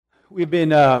We've been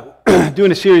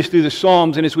doing a series through the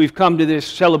Psalms, and as we've come to this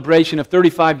celebration of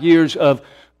 35 years of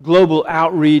global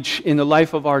outreach in the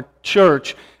life of our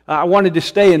church, I wanted to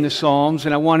stay in the Psalms,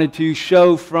 and I wanted to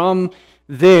show from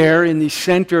there in the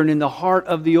center and in the heart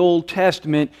of the Old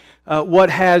Testament what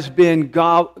has been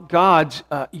God's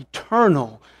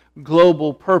eternal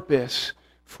global purpose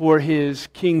for His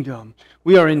kingdom.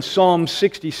 We are in Psalm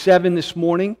 67 this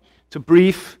morning. It's a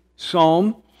brief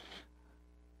psalm.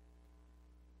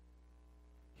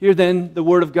 Hear then the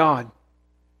word of God.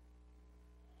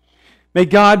 May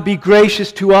God be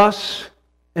gracious to us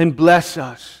and bless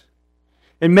us,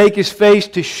 and make His face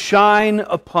to shine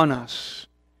upon us,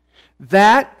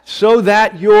 so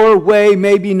that your way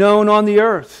may be known on the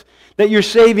earth, that your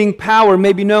saving power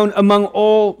may be known among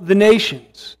all the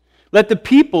nations. Let the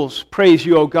peoples praise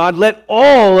you, O God. Let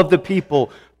all of the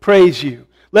people praise you.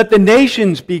 Let the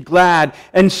nations be glad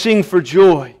and sing for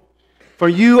joy. For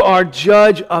you are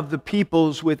judge of the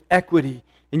peoples with equity,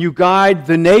 and you guide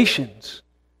the nations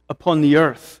upon the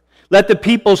earth. Let the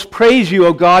peoples praise you,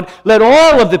 O God. Let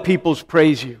all of the peoples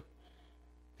praise you.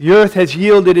 The earth has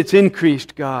yielded its increase,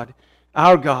 God.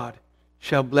 Our God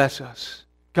shall bless us.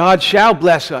 God shall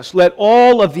bless us. Let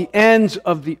all of the ends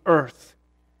of the earth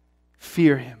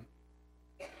fear Him.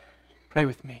 Pray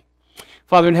with me.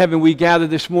 Father in heaven, we gather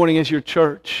this morning as your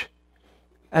church,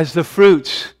 as the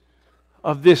fruits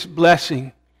of this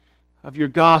blessing of your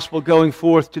gospel going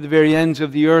forth to the very ends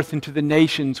of the earth and to the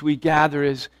nations. We gather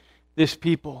as this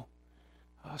people,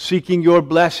 seeking your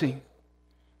blessing,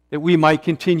 that we might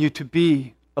continue to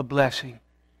be a blessing,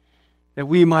 that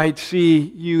we might see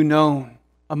you known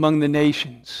among the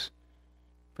nations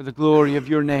for the glory of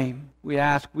your name. We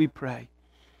ask, we pray.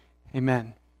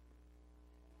 Amen.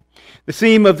 The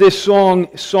theme of this song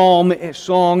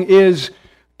is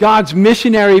God's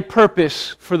missionary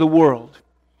purpose for the world.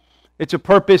 It's a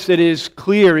purpose that is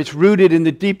clear. It's rooted in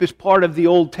the deepest part of the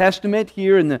Old Testament,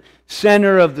 here in the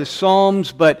center of the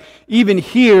Psalms. But even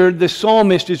here, the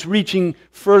psalmist is reaching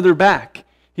further back.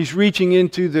 He's reaching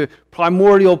into the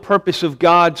primordial purpose of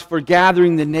God's for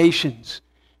gathering the nations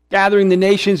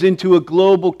into a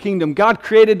global kingdom. God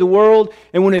created the world,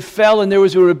 and when it fell and there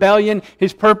was a rebellion,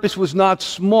 His purpose was not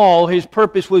small. His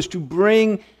purpose was to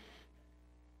bring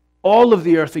all of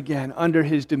the earth again under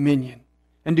His dominion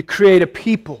and to create a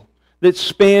people that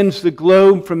spans the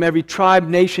globe from every tribe,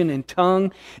 nation, and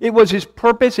tongue. It was His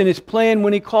purpose and His plan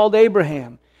when He called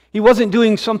Abraham. He wasn't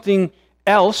doing something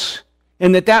else,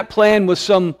 and that plan was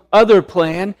some other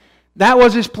plan. That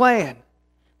was His plan.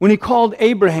 When He called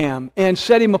Abraham and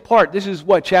set him apart, this is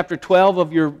chapter 12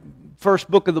 of your first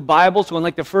book of the Bible, so in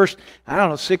the first,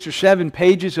 6 or 7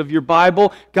 pages of your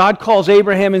Bible, God calls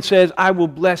Abraham and says, I will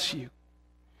bless you.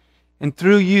 And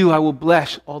through you I will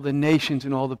bless all the nations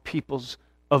and all the peoples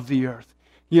of the earth.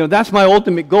 That's my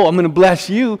ultimate goal. I'm going to bless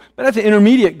you, but that's an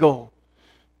intermediate goal.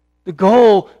 The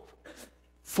goal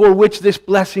for which this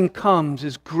blessing comes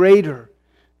is greater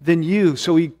than you.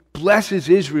 So He blesses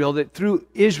Israel, that through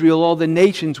Israel all the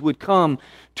nations would come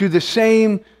to the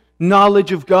same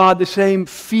knowledge of God, the same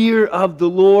fear of the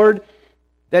Lord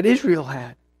that Israel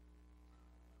had.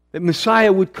 That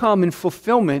Messiah would come in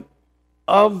fulfillment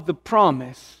of the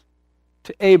promise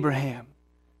to Abraham.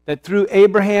 That through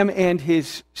Abraham and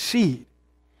his seed,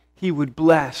 He would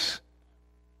bless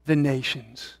the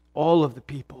nations, all of the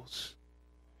peoples.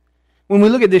 When we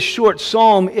look at this short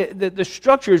psalm, the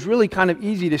structure is really kind of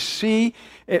easy to see.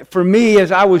 For me,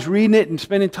 as I was reading it and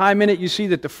spending time in it, you see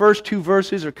that the first 2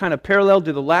 verses are kind of parallel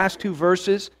to the last 2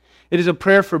 verses. It is a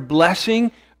prayer for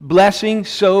blessing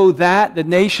so that the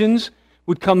nations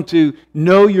would come to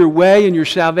know your way and your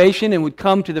salvation and would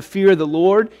come to the fear of the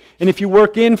Lord. And if you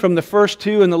work in from the first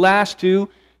 2 and the last 2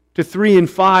 to 3 and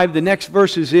 5, the next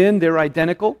verses they're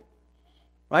identical.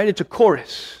 Right? It's a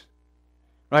chorus.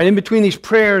 Right? In between these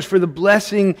prayers for the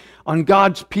blessing on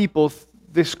God's people,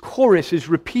 this chorus is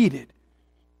repeated.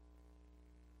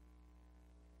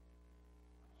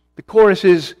 The chorus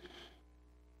is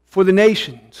for the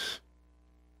nations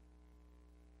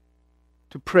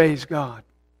to praise God.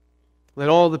 Let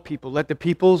all the people, let the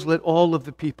peoples, let all of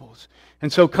the peoples.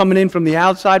 And so coming in from the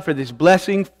outside for this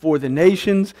blessing for the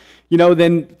nations,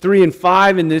 then 3 and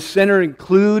 5 in this center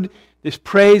include this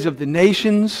praise of the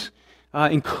nations,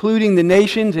 including the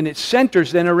nations, and it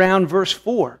centers then around verse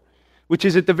 4, which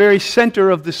is at the very center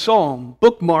of the psalm,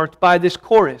 bookmarked by this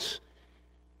chorus.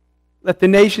 Let the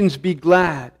nations be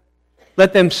glad.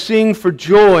 Let them sing for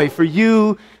joy, for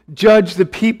you judge the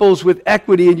peoples with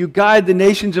equity, and you guide the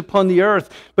nations upon the earth.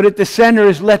 But at the center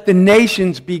is let the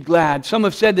nations be glad. Some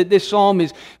have said that this psalm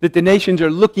is that the nations are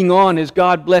looking on as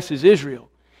God blesses Israel.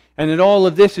 And that all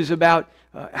of this is about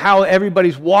how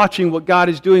everybody's watching what God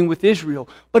is doing with Israel.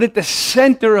 But at the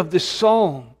center of the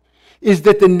psalm is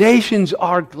that the nations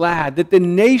are glad, that the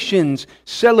nations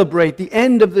celebrate. The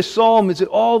end of the psalm is that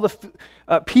all the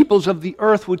peoples of the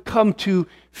earth would come to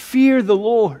fear the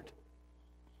Lord.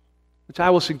 Which I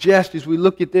will suggest as we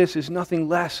look at this is nothing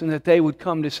less than that they would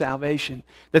come to salvation.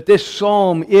 That this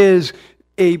psalm is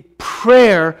a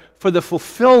prayer for the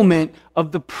fulfillment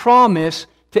of the promise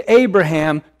to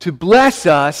Abraham to bless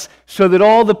us so that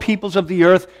all the peoples of the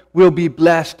earth will be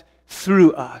blessed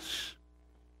through us.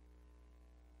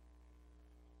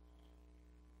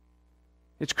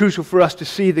 It's crucial for us to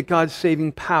see that God's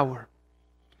saving power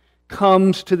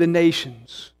comes to the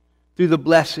nations through the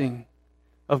blessing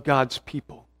of God's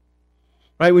people.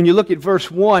 Right? When you look at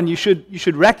verse 1, you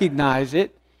should recognize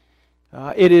it.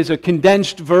 It is a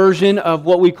condensed version of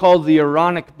what we call the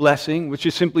Aaronic blessing, which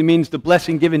just simply means the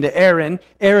blessing given to Aaron,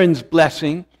 Aaron's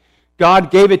blessing. God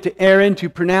gave it to Aaron to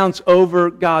pronounce over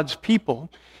God's people.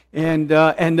 And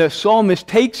the psalmist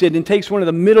takes it and takes one of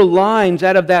the middle lines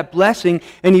out of that blessing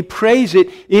and he prays it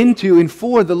into and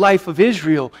for the life of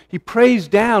Israel. He prays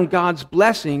down God's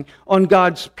blessing on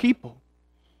God's people.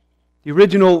 The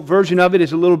original version of it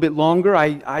is a little bit longer.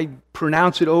 I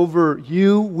pronounce it over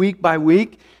you week by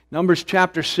week. Numbers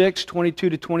chapter 6, 22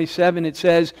 to 27, it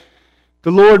says,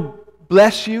 "The Lord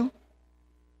bless you,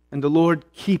 and the Lord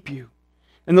keep you.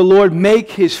 And the Lord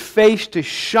make His face to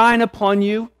shine upon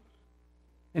you,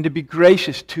 and to be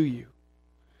gracious to you.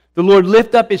 The Lord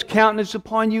lift up His countenance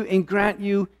upon you, and grant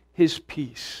you His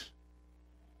peace."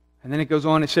 And then it goes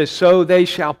on, it says, "So they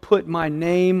shall put my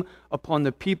name upon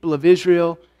the people of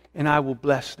Israel, and I will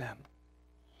bless them."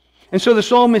 And so the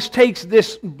psalmist takes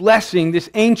this blessing, this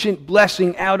ancient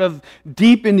blessing out of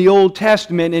deep in the Old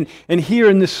Testament, and here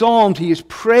in the Psalms he is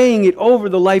praying it over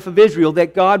the life of Israel,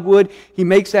 that God would, he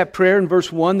makes that prayer in verse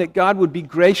 1, that God would be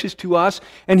gracious to us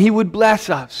and He would bless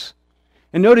us.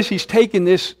 And notice he's taken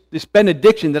this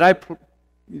benediction that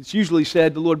it's usually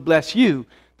said, "The Lord bless you,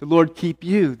 the Lord keep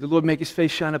you, the Lord make His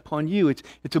face shine upon you."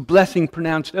 It's a blessing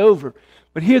pronounced over.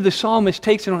 But here the psalmist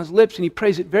takes it on his lips and he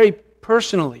prays it very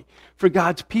personally for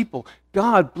God's people.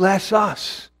 God bless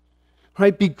us.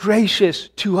 Right? Be gracious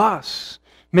to us.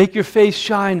 Make your face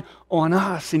shine on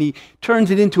us. And he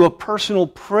turns it into a personal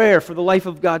prayer for the life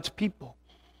of God's people.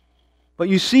 But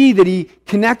you see that he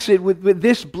connects it with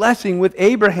this blessing, with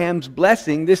Abraham's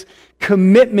blessing, this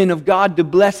commitment of God to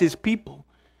bless His people.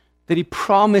 That He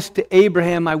promised to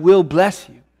Abraham, "I will bless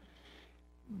you."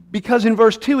 Because in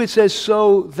verse 2 it says,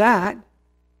 "So that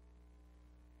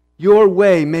your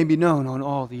way may be known on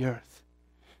all the earth."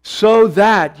 So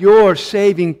that your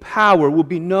saving power will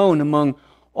be known among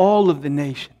all of the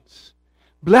nations.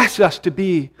 Bless us to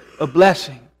be a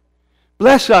blessing.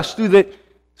 Bless us so that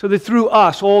through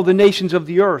us all the nations of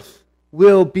the earth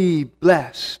will be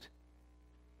blessed.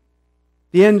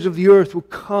 The ends of the earth will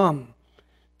come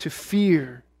to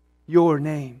fear your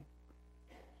name.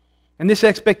 And this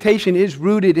expectation is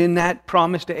rooted in that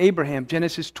promise to Abraham.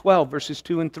 Genesis 12, verses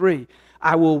 2 and 3.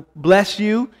 "I will bless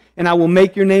you, and I will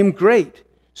make your name great,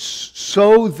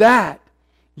 so that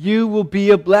you will be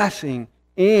a blessing,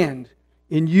 and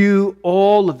in you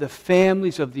all of the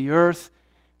families of the earth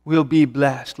will be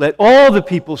blessed. Let all the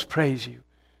peoples praise you."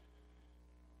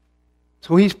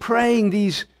 So he's praying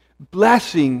these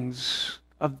blessings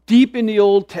of deep in the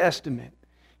Old Testament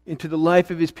into the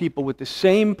life of His people with the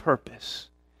same purpose,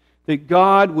 that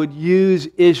God would use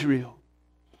Israel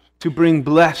to bring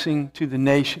blessing to the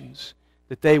nations,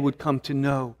 that they would come to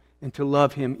know and to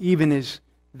love Him even as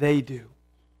they do.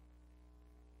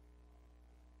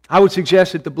 I would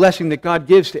suggest that the blessing that God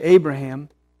gives to Abraham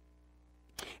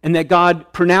and that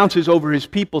God pronounces over His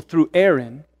people through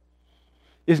Aaron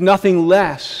is nothing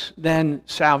less than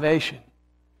salvation.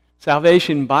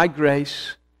 Salvation by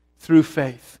grace through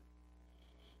faith.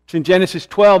 It's in Genesis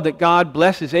 12 that God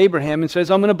blesses Abraham and says,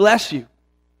 "I'm going to bless you.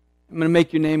 I'm going to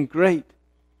make your name great."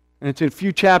 And it's a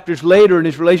few chapters later in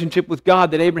his relationship with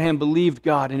God that Abraham believed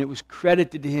God and it was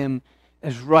credited to him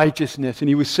as righteousness. And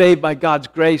he was saved by God's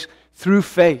grace through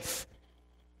faith.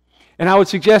 And I would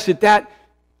suggest that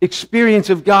experience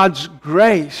of God's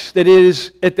grace that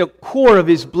is at the core of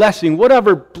His blessing, what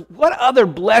other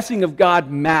blessing of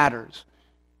God matters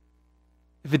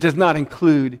if it does not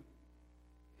include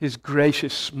His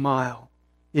gracious smile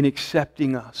in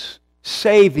accepting us,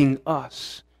 saving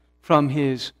us from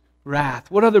His wrath?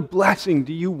 What other blessing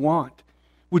do you want?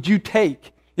 Would you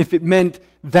take if it meant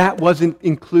that wasn't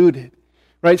included?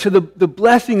 Right? So the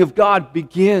blessing of God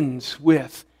begins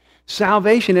with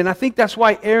salvation. And I think that's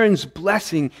why Aaron's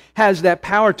blessing has that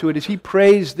power to it. As he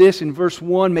prays this in verse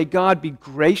 1, "May God be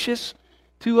gracious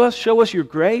to us, show us your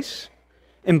grace."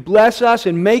 and bless us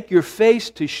and make your face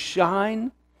to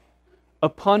shine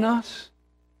upon us?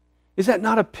 Is that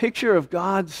not a picture of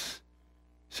God's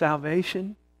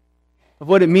salvation? Of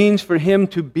what it means for Him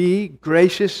to be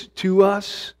gracious to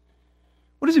us?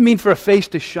 What does it mean for a face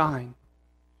to shine?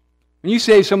 When you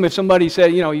say if somebody said,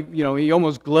 he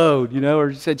almost glowed,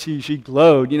 or said she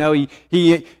glowed,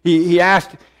 he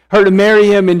asked her to marry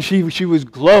him and she was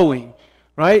glowing,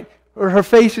 right? Or her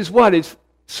face is what? It's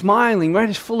smiling, right?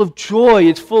 It's full of joy,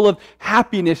 it's full of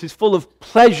happiness, it's full of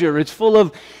pleasure, it's full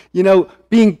of,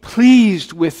 being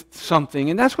pleased with something.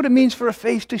 And that's what it means for a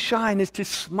face to shine, is to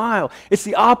smile. It's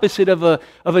the opposite of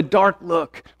a dark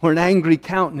look or an angry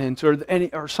countenance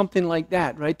or something like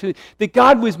that, right? That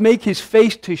God would make His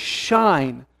face to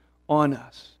shine on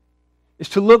us, is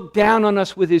to look down on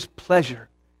us with His pleasure,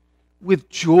 with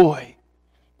joy,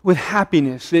 with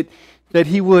happiness, that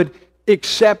He would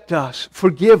accept us,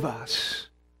 forgive us,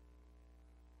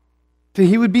 that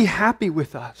He would be happy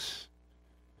with us,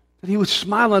 that He would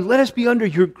smile on. Let us be under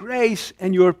your grace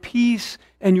and your peace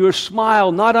and your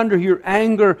smile, not under your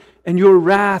anger and your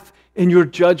wrath and your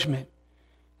judgment.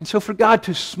 And so for God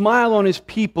to smile on His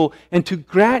people and to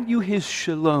grant you His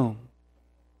shalom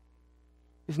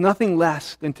is nothing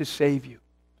less than to save you.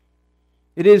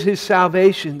 It is His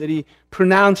salvation that He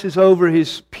pronounces over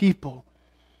His people.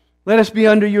 Let us be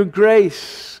under your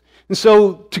grace. And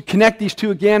so to connect these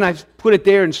two again, I've put it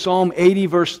there in Psalm 80,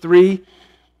 verse 3. It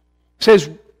says,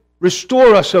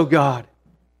 restore us, O God.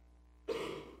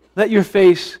 Let your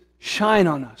face shine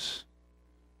on us,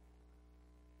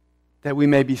 that we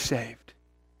may be saved.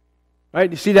 Right?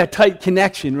 You see that tight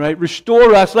connection, right?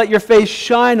 Restore us, let your face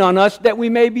shine on us, that we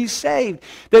may be saved.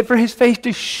 That for His face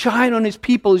to shine on His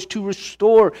people is to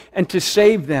restore and to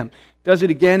save them. Does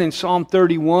it again in Psalm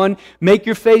 31. Make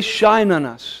your face shine on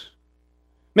us.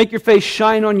 Make your face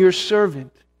shine on your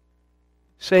servant.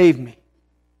 Save me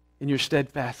in your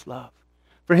steadfast love.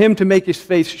 For Him to make His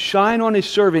face shine on His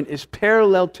servant is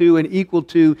parallel to and equal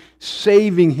to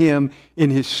saving him in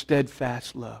His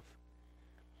steadfast love.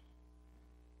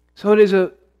 So it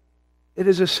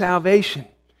is a salvation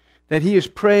that He is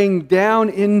praying down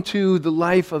into the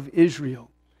life of Israel.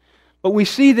 But we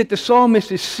see that the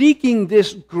psalmist is seeking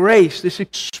this grace, this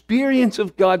experience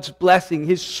of God's blessing,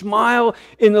 His smile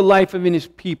in the life of His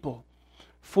people,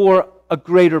 for a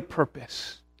greater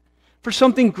purpose, for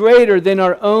something greater than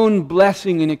our own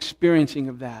blessing and experiencing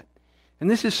of that. And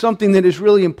this is something that is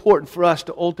really important for us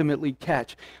to ultimately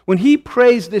catch. When he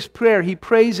prays this prayer, he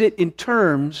prays it in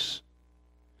terms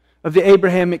of the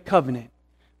Abrahamic covenant.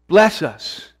 Bless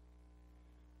us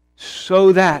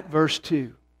so that, verse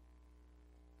 2,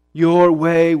 your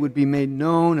way would be made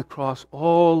known across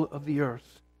all of the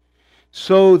earth,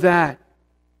 so that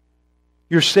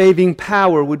your saving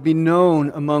power would be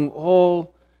known among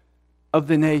all of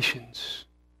the nations.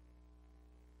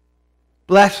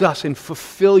 Bless us and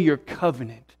fulfill your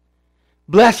covenant.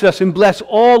 Bless us and bless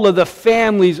all of the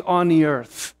families on the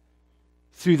earth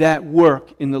through that work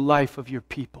in the life of your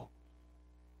people,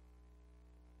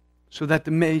 so that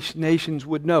the nations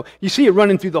would know. You see it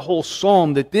running through the whole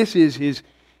psalm that this is His,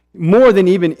 more than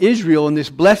even Israel and this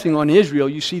blessing on Israel,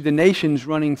 you see the nations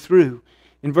running through.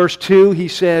 In verse 2, he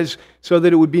says, so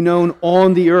that it would be known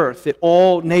on the earth, that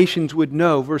all nations would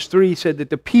know. Verse 3, he said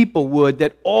that the people would,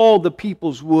 that all the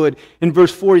peoples would. In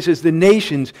verse 4, he says the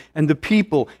nations and the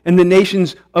people and the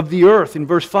nations of the earth. In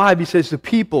verse 5, he says the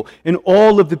people and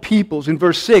all of the peoples. In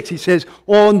verse 6, he says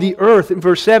on the earth. In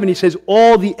verse 7, he says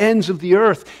all the ends of the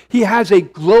earth. He has a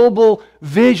global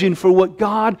vision for what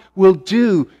God will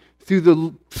do through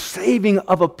the saving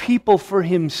of a people for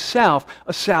Himself,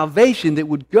 a salvation that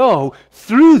would go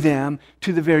through them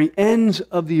to the very ends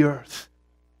of the earth,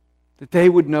 that they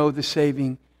would know the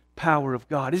saving power of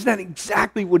God. Isn't that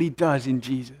exactly what He does in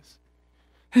Jesus?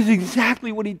 That is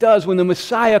exactly what He does when the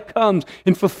Messiah comes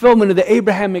in fulfillment of the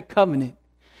Abrahamic covenant.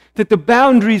 That the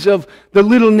boundaries of the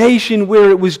little nation where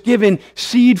it was given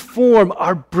seed form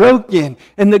are broken,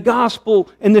 and the gospel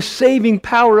and the saving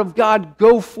power of God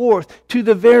go forth to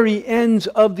the very ends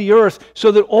of the earth,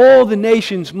 so that all the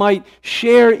nations might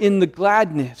share in the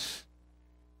gladness,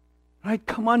 right?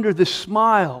 Come under the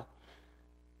smile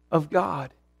of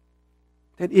God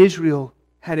that Israel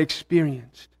had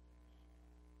experienced.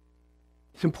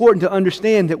 It's important to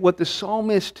understand that what the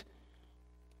psalmist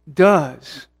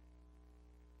does,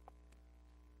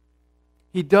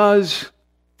 he does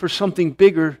for something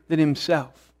bigger than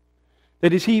himself.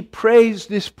 That as he prays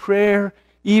this prayer,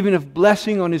 even of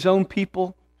blessing on his own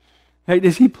people, right,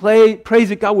 as he prays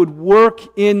that God would work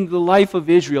in the life of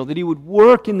Israel, that He would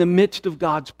work in the midst of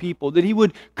God's people, that He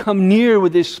would come near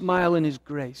with His smile and His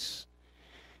grace,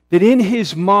 that in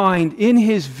His mind, in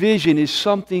His vision is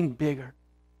something bigger.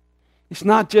 It's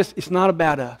not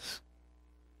about us.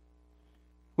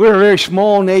 We're a very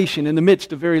small nation in the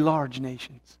midst of very large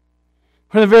nations.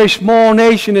 We're a very small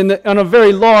nation on a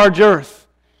very large earth.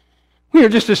 We are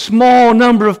just a small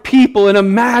number of people in a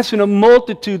mass and a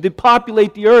multitude that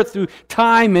populate the earth through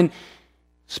time and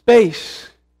space.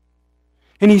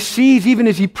 And he sees, even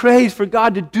as he prays for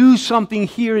God to do something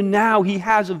here and now, he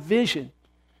has a vision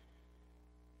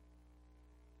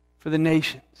for the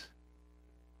nations.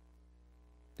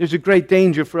 There's a great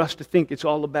danger for us to think it's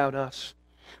all about us.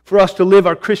 For us to live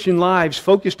our Christian lives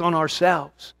focused on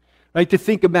ourselves. Right? To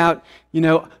think about,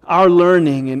 our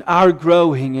learning and our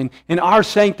growing and our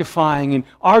sanctifying and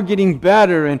our getting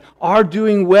better and our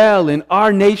doing well and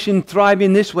our nation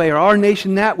thriving this way or our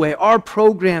nation that way, our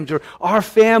programs or our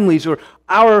families or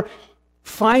our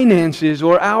finances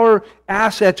or our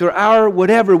assets or our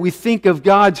whatever. We think of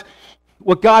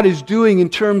what God is doing in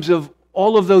terms of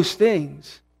all of those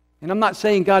things. And I'm not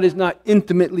saying God is not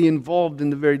intimately involved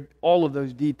in all of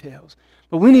those details.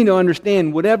 But we need to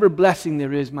understand whatever blessing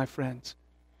there is, my friends,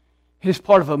 it is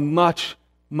part of a much,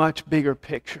 much bigger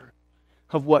picture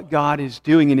of what God is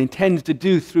doing and intends to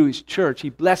do through His church. He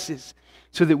blesses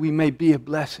so that we may be a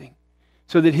blessing,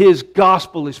 so that His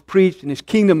gospel is preached and His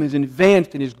kingdom is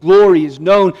advanced and His glory is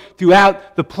known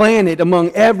throughout the planet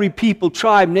among every people,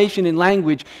 tribe, nation, and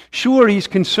language. Sure, He's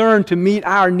concerned to meet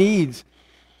our needs,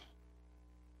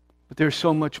 but there's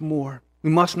so much more. We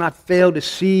must not fail to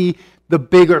see the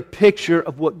bigger picture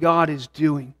of what God is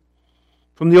doing.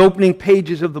 From the opening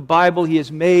pages of the Bible, He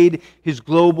has made His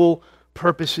global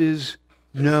purposes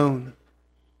known.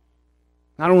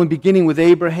 Not only beginning with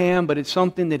Abraham, but it's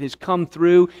something that has come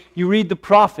through. You read the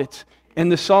prophets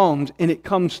and the Psalms, and it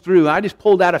comes through. I just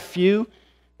pulled out a few.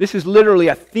 This is literally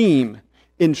a theme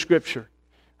in Scripture.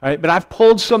 All right, but I've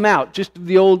pulled some out, just of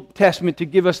the Old Testament, to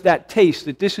give us that taste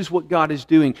that this is what God is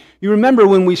doing. You remember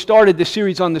when we started the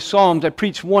series on the Psalms, I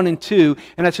preached 1 and 2,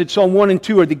 and I said Psalm 1 and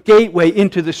 2 are the gateway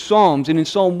into the Psalms. And in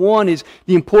Psalm 1 is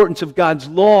the importance of God's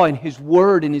law and His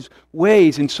word and His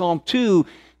ways. In Psalm 2,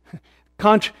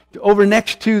 over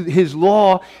next to His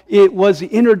law, it was the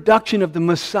introduction of the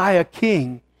Messiah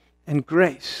King and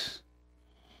grace.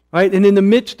 Right? And in the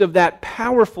midst of that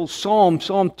powerful psalm,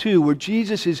 Psalm 2, where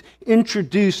Jesus is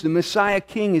introduced, the Messiah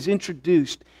King is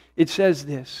introduced, it says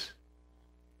this,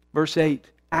 verse 8,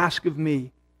 "Ask of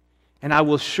me, and I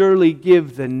will surely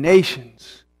give the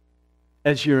nations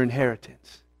as your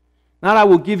inheritance." Not I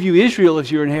will give you Israel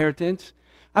as your inheritance.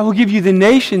 I will give you the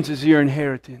nations as your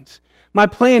inheritance. My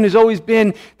plan has always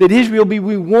been that Israel be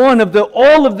one of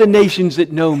all of the nations that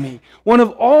know me. One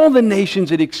of all the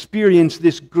nations that experience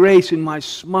this grace in my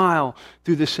smile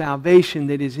through the salvation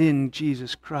that is in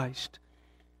Jesus Christ.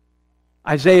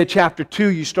 Isaiah chapter 2,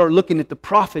 you start looking at the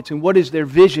prophets and what is their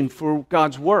vision for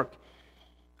God's work.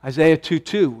 Isaiah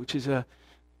 2:2, which is a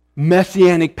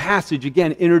messianic passage,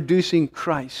 again, introducing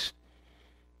Christ.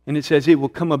 And it says, "It will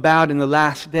come about in the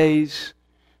last days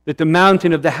that the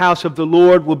mountain of the house of the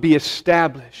Lord will be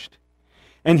established,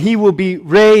 and He will be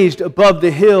raised above the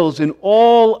hills, and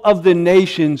all of the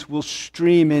nations will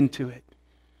stream into it."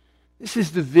 This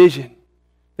is the vision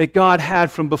that God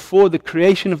had from before the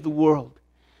creation of the world,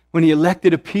 when He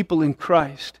elected a people in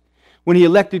Christ, when He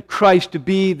elected Christ to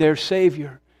be their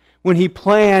Savior, when He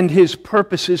planned His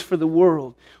purposes for the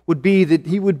world, would be that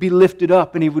He would be lifted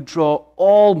up and He would draw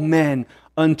all men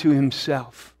unto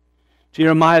Himself.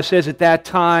 Jeremiah says at that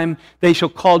time, "They shall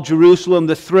call Jerusalem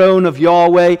the throne of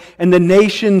Yahweh, and the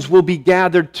nations will be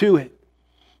gathered to it."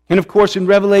 And of course in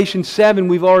Revelation 7,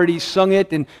 we've already sung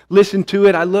it and listened to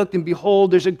it. "I looked, and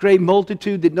behold, there's a great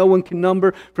multitude that no one can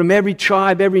number, from every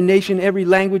tribe, every nation, every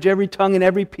language, every tongue, and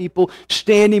every people,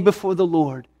 standing before the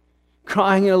Lord,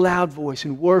 crying in a loud voice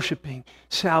and worshiping.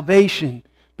 Salvation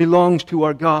belongs to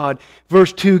our God."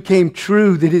 Verse 2 came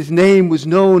true, that His name was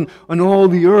known on all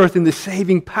the earth, and the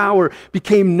saving power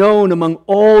became known among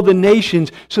all the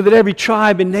nations, so that every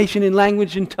tribe and nation and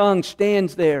language and tongue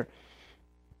stands there,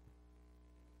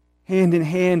 hand in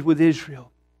hand with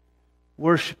Israel,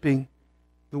 worshiping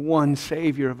the one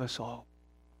Savior of us all.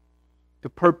 The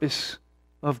purpose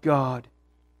of God.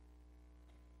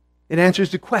 It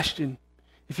answers the question.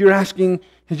 If you're asking,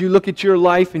 as you look at your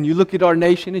life and you look at our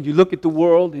nation and you look at the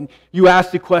world and you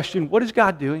ask the question, what is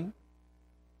God doing?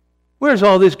 Where's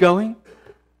all this going?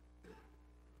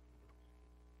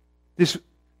 This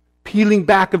peeling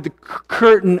back of the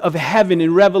curtain of heaven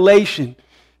in Revelation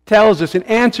tells us and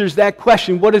answers that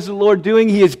question. What is the Lord doing?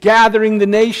 He is gathering the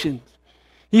nations.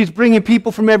 He's bringing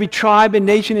people from every tribe and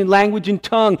nation and language and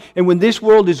tongue. And when this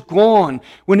world is gone,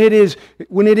 when it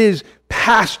is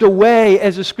passed away,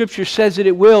 as the Scripture says that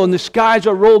it will, and the skies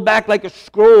are rolled back like a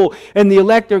scroll, and the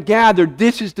elect are gathered,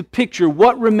 this is the picture.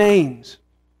 What remains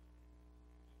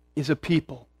is a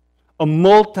people, a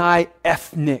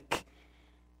multi-ethnic,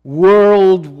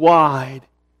 worldwide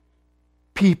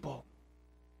people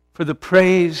for the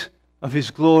praise of His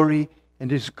glory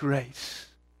and His grace.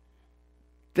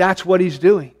 That's what He's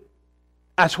doing.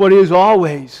 That's what He has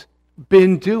always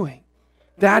been doing.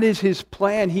 That is His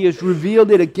plan. He has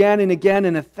revealed it again and again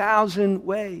in 1,000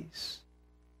 ways.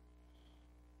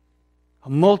 A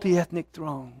multi-ethnic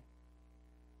throne.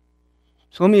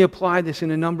 So let me apply this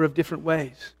in a number of different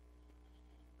ways.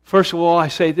 First of all, I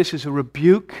say this is a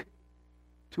rebuke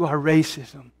to our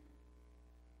racism.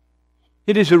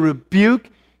 It is a rebuke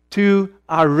to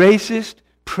our racist,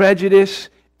 prejudice,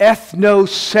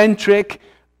 ethnocentric,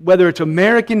 whether it's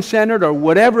American-centered or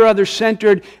whatever other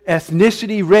centered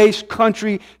ethnicity, race,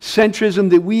 country centrism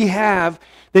that we have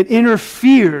that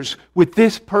interferes with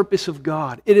this purpose of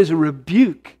God. It is a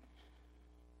rebuke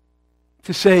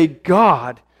to say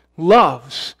God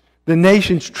loves the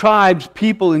nations, tribes,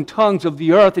 people, and tongues of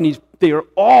the earth, and they are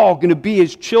all going to be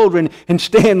His children and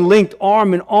stand linked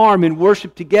arm in arm and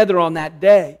worship together on that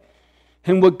day.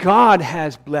 And what God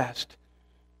has blessed,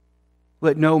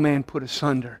 let no man put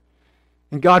asunder.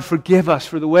 And God forgive us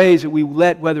for the ways that we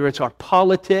let, whether it's our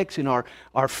politics and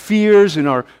our fears and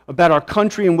about our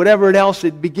country and whatever else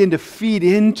that begin to feed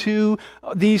into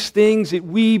these things, that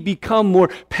we become more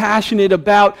passionate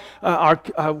about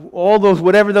all those,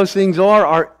 whatever those things are,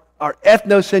 our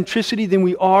ethnocentricity than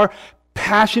we are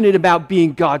passionate about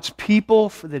being God's people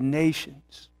for the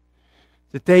nations,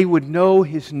 that they would know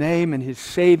His name and His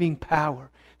saving power.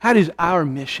 That is our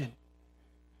mission.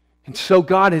 And so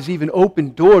God has even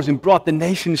opened doors and brought the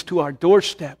nations to our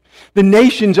doorstep. The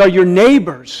nations are your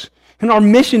neighbors, and our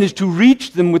mission is to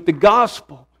reach them with the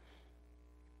gospel.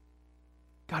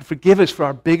 God, forgive us for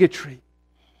our bigotry.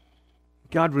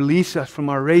 God, release us from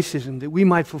our racism that we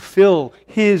might fulfill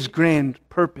His grand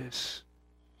purpose.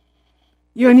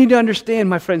 You need to understand,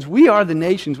 my friends, we are the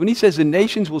nations. When He says the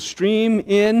nations will stream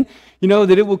in,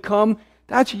 that it will come,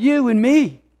 that's you and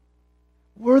me.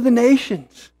 We're the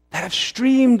nations that have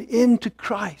streamed into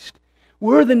Christ.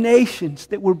 We're the nations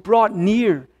that were brought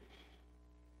near,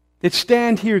 that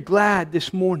stand here glad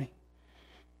this morning.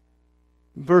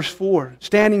 Verse 4,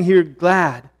 standing here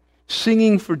glad,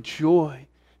 singing for joy,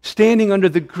 standing under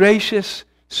the gracious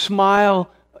smile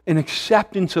and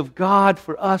acceptance of God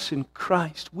for us in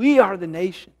Christ. We are the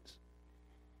nations.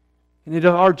 And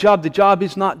the job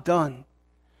is not done.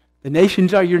 The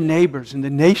nations are your neighbors, and the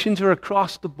nations are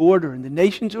across the border, and the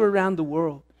nations are around the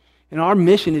world. And our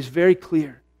mission is very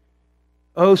clear.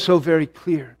 Oh, so very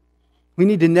clear. We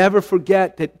need to never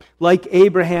forget that, like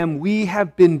Abraham, we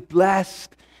have been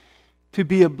blessed to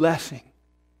be a blessing.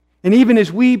 And even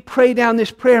as we pray down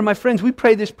this prayer, my friends, we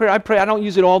pray this prayer. I don't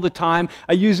use it all the time.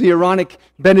 I use the Aaronic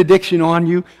benediction on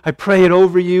you. I pray it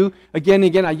over you. Again and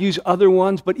again, I use other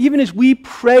ones. But even as we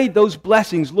pray those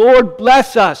blessings, Lord,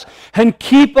 bless us and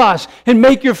keep us and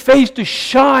make your face to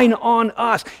shine on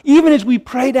us. Even as we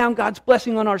pray down God's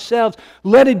blessing on ourselves,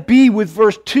 let it be with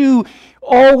verse 2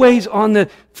 always on the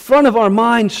front of our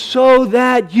minds, so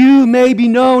that you may be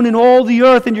known in all the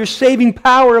earth and your saving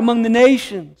power among the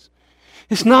nations.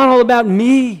 It's not all about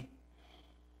me.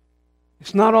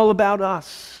 It's not all about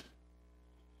us.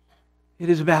 It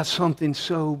is about something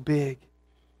so big,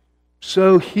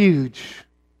 so huge.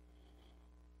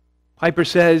 Piper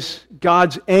says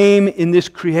God's aim in this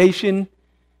creation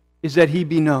is that He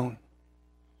be known,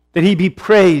 that He be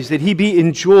praised, that He be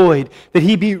enjoyed, that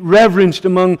He be reverenced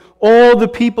among all the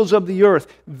peoples of the earth.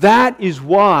 That is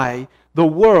why the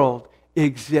world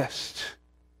exists.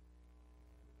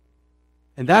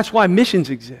 And that's why missions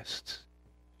exist.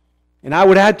 And I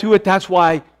would add to it, that's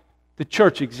why the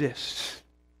church exists.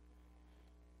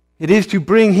 It is to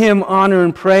bring Him honor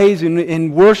and praise,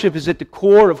 and worship is at the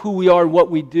core of who we are and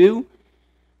what we do.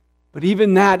 But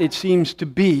even that, it seems to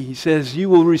be, He says, you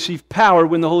will receive power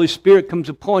when the Holy Spirit comes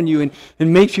upon you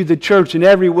and makes you the church in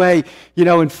every way,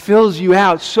 and fills you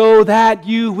out, so that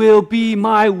you will be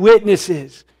my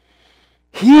witnesses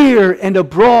here and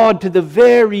abroad to the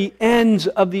very ends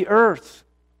of the earth.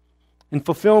 In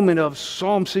fulfillment of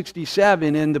Psalm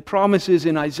 67 and the promises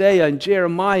in Isaiah and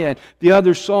Jeremiah and the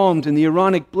other Psalms and the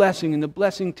Aaronic blessing and the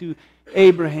blessing to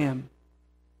Abraham.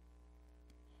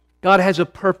 God has a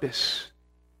purpose.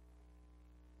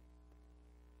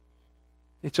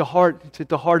 It's at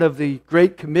the heart of the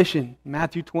Great Commission,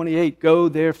 Matthew 28. Go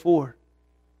therefore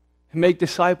and make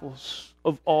disciples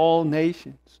of all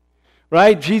nations,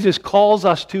 right? Jesus calls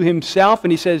us to himself,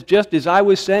 and he says, just as I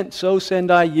was sent, so send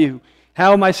I you.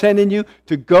 How am I sending you?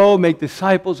 To go make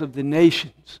disciples of the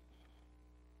nations.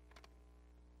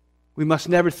 We must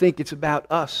never think it's about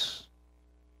us.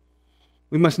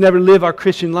 We must never live our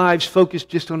Christian lives focused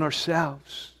just on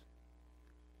ourselves.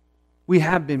 We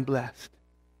have been blessed.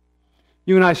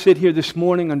 You and I sit here this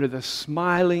morning under the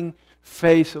smiling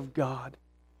face of God,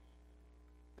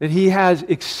 that he has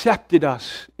accepted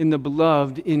us in the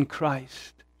beloved in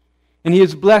Christ. And he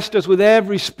has blessed us with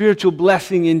every spiritual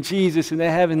blessing in Jesus in the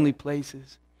heavenly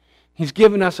places. He's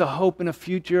given us a hope and a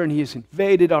future, and he has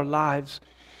invaded our lives,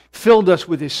 filled us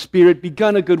with his Spirit,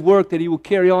 begun a good work that he will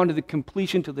carry on to the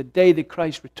completion till the day that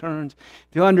Christ returns.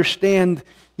 To understand,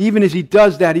 even as he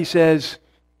does that, he says,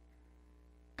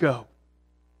 go,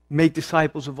 make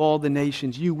disciples of all the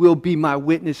nations. You will be my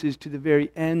witnesses to the very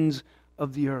ends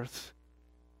of the earth.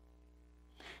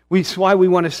 It's why we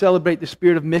want to celebrate the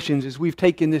spirit of missions. As we've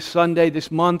taken this Sunday,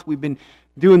 this month, we've been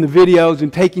doing the videos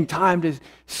and taking time to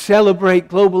celebrate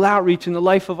global outreach in the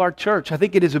life of our church. I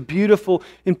think it is a beautiful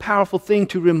and powerful thing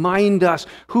to remind us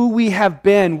who we have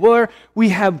been, where we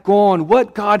have gone,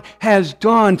 what God has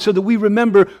done, so that we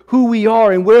remember who we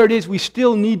are and where it is we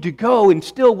still need to go, and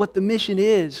still what the mission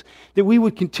is, that we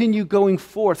would continue going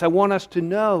forth. I want us to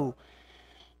know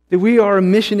that we are a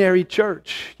missionary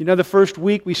church. You know, the first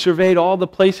week we surveyed all the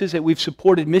places that we've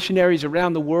supported missionaries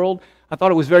around the world. I thought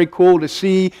it was very cool to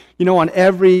see,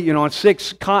 on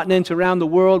 6 continents around the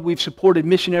world, we've supported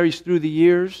missionaries through the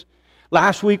years.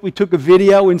 Last week we took a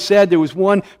video and said there was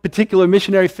one particular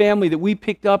missionary family that we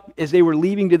picked up as they were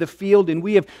leaving to the field, and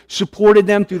we have supported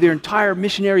them through their entire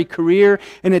missionary career,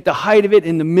 and at the height of it,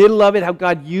 in the middle of it, how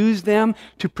God used them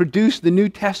to produce the New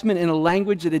Testament in a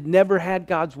language that had never had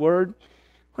God's Word.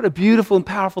 What a beautiful and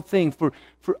powerful thing for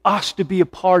us to be a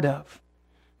part of.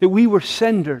 That we were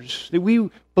senders, that we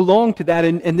belong to that.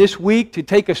 And this week, to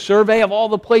take a survey of all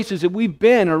the places that we've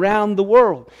been around the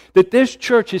world, that this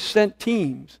church has sent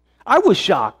teams. I was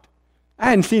shocked. I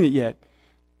hadn't seen it yet.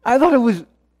 I thought it was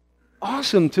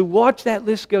awesome to watch that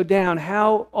list go down.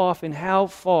 How often, how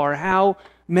far, how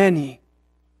many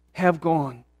have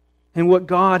gone, and what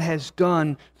God has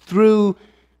done through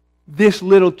this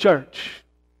little church.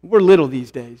 We're little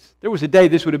these days. There was a day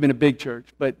this would have been a big church,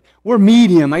 but we're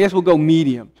medium. I guess we'll go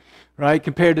medium, right,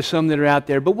 compared to some that are out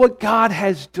there. But what God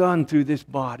has done through this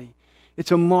body, it's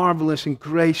a marvelous and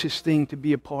gracious thing to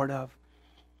be a part of.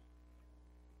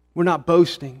 We're not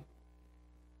boasting.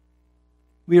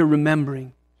 We are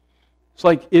remembering. It's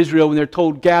like Israel when they're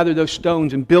told, gather those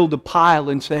stones and build a pile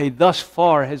and say, thus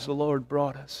far has the Lord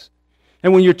brought us.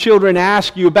 And when your children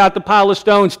ask you about the pile of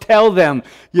stones, tell them,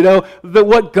 that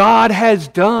what God has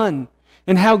done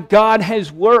and how God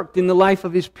has worked in the life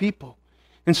of his people.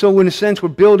 And so in a sense, we're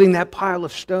building that pile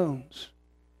of stones.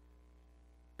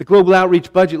 The global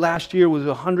outreach budget last year was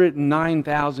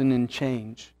 $109,000 and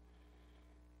change.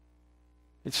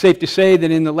 It's safe to say that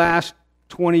in the last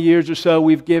 20 years or so,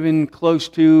 we've given close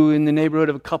to, in the neighborhood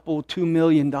of $2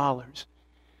 million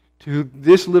to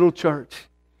this little church,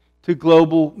 to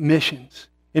global missions,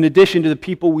 in addition to the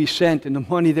people we sent and the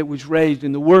money that was raised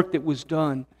and the work that was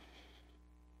done.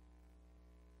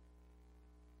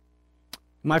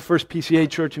 My first PCA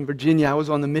church in Virginia, I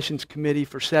was on the missions committee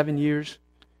for 7 years.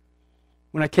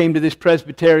 When I came to this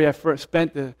presbytery, I first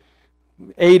spent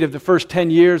 8 of the first 10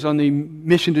 years on the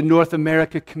Mission to North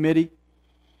America committee.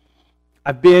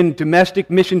 I've been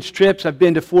domestic missions trips. I've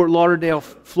been to Fort Lauderdale,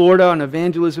 Florida on an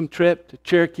evangelism trip, to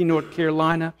Cherokee, North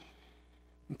Carolina.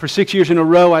 For 6 years in a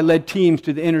row, I led teams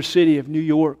to the inner city of New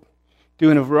York,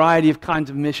 doing a variety of kinds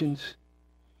of missions.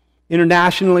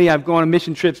 Internationally, I've gone on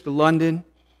mission trips to London,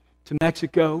 to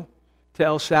Mexico, to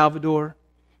El Salvador,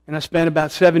 and I spent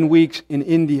about 7 weeks in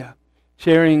India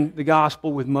sharing the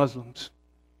gospel with Muslims.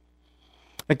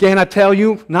 Again, I tell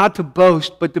you, not to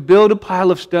boast, but to build a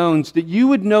pile of stones, that you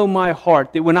would know my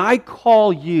heart, that when I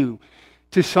call you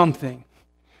to something,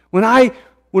 when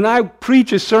I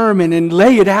preach a sermon and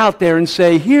lay it out there and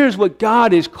say, here's what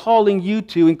God is calling you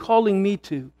to and calling me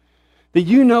to, that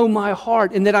you know my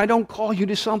heart, and that I don't call you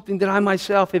to something that I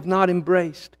myself have not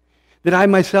embraced, that I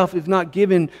myself have not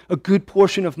given a good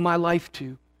portion of my life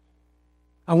to.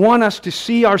 I want us to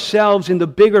see ourselves in the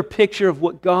bigger picture of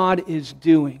what God is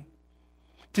doing,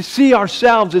 to see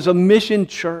ourselves as a mission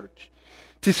church,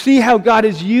 to see how God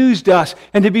has used us,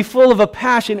 and to be full of a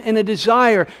passion and a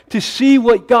desire to see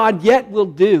what God yet will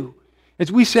do.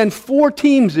 As we send 4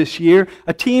 teams this year,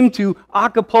 a team to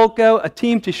Acapulco, a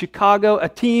team to Chicago, a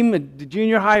team at the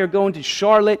junior high are going to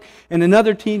Charlotte, and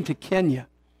another team to Kenya.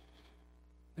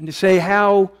 And to say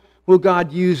how will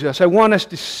God use us. I want us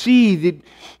to see that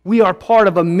we are part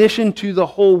of a mission to the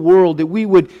whole world, that we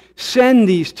would send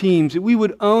these teams, that we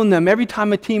would own them. Every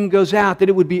time a team goes out, that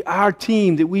it would be our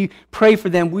team, that we pray for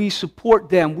them, we support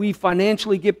them, we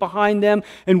financially get behind them,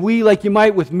 and we, like you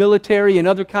might with military and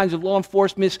other kinds of law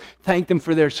enforcement, thank them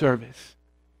for their service.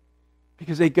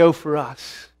 Because they go for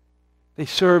us. They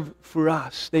serve for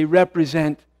us. They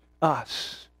represent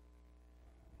us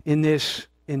in this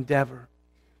endeavor.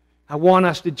 I want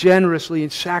us to generously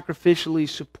and sacrificially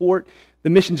support. The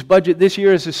missions budget this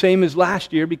year is the same as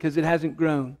last year because it hasn't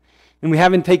grown. And we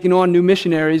haven't taken on new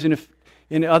missionaries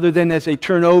other than as they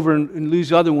turn over and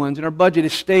lose other ones. And our budget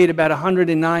has stayed about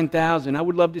 $109,000. I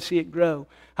would love to see it grow.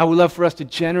 I would love for us to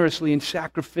generously and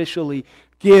sacrificially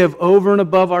give over and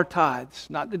above our tithes,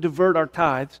 not to divert our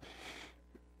tithes,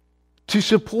 to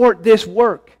support this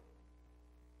work.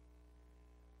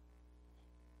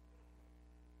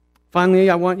 Finally,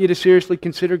 I want you to seriously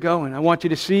consider going. I want you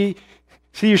to see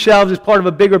yourselves as part of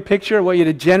a bigger picture. I want you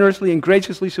to generously and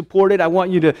graciously support it. I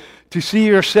want you to see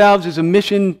yourselves as a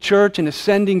mission church, an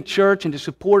ascending church, and to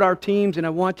support our teams. And I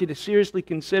want you to seriously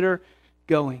consider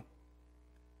going.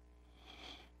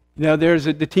 You know,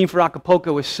 the team for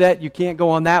Acapulco is set. You can't go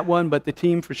on that one, but the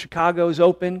team for Chicago is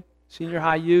open, senior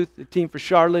high youth. The team for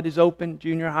Charlotte is open,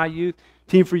 junior high youth.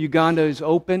 Team for Uganda is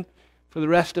open for the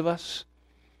rest of us.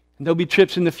 And there'll be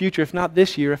trips in the future, if not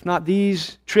this year, if not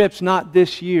these trips, not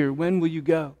this year. When will you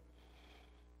go?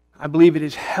 I believe it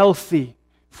is healthy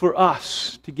for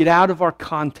us to get out of our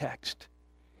context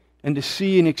and to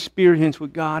see and experience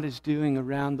what God is doing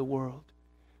around the world.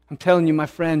 I'm telling you, my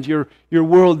friends, your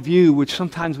worldview, which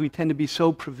sometimes we tend to be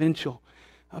so provincial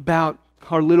about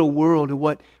our little world and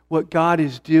what God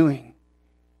is doing,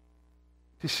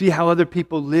 to see how other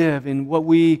people live and what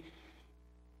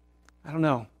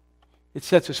it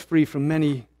sets us free from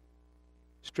many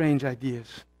strange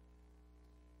ideas.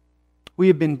 We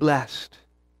have been blessed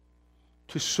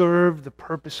to serve the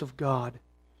purpose of God,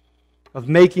 of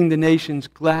making the nations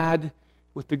glad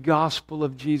with the gospel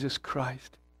of Jesus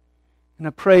Christ. And I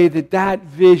pray that that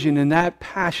vision and that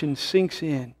passion sinks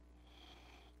in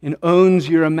and owns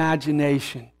your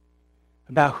imagination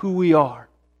about who we are,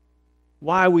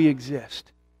 why we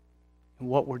exist, and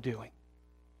what we're doing.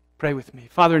 Pray with me.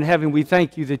 Father in heaven, we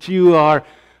thank you that you are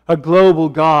a global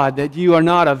God, that you are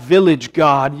not a village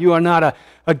God. You are not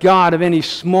a God of any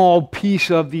small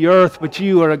piece of the earth, but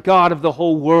you are a God of the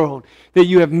whole world, that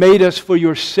you have made us for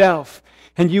yourself.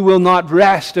 And you will not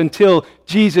rest until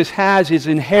Jesus has his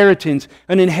inheritance,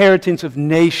 an inheritance of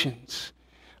nations.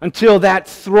 Until that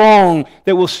throng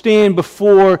that will stand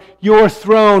before your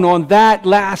throne on that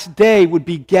last day would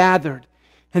be gathered.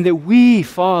 And that we,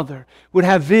 Father, would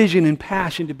have vision and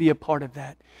passion to be a part of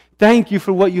that. Thank you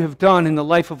for what you have done in the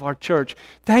life of our church.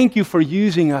 Thank you for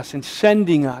using us and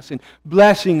sending us and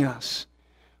blessing us.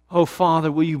 Oh, Father,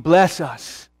 will you bless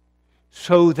us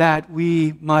so that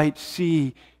we might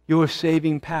see your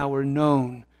saving power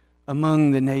known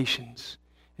among the nations.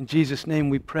 In Jesus' name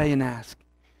we pray and ask.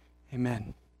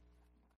 Amen.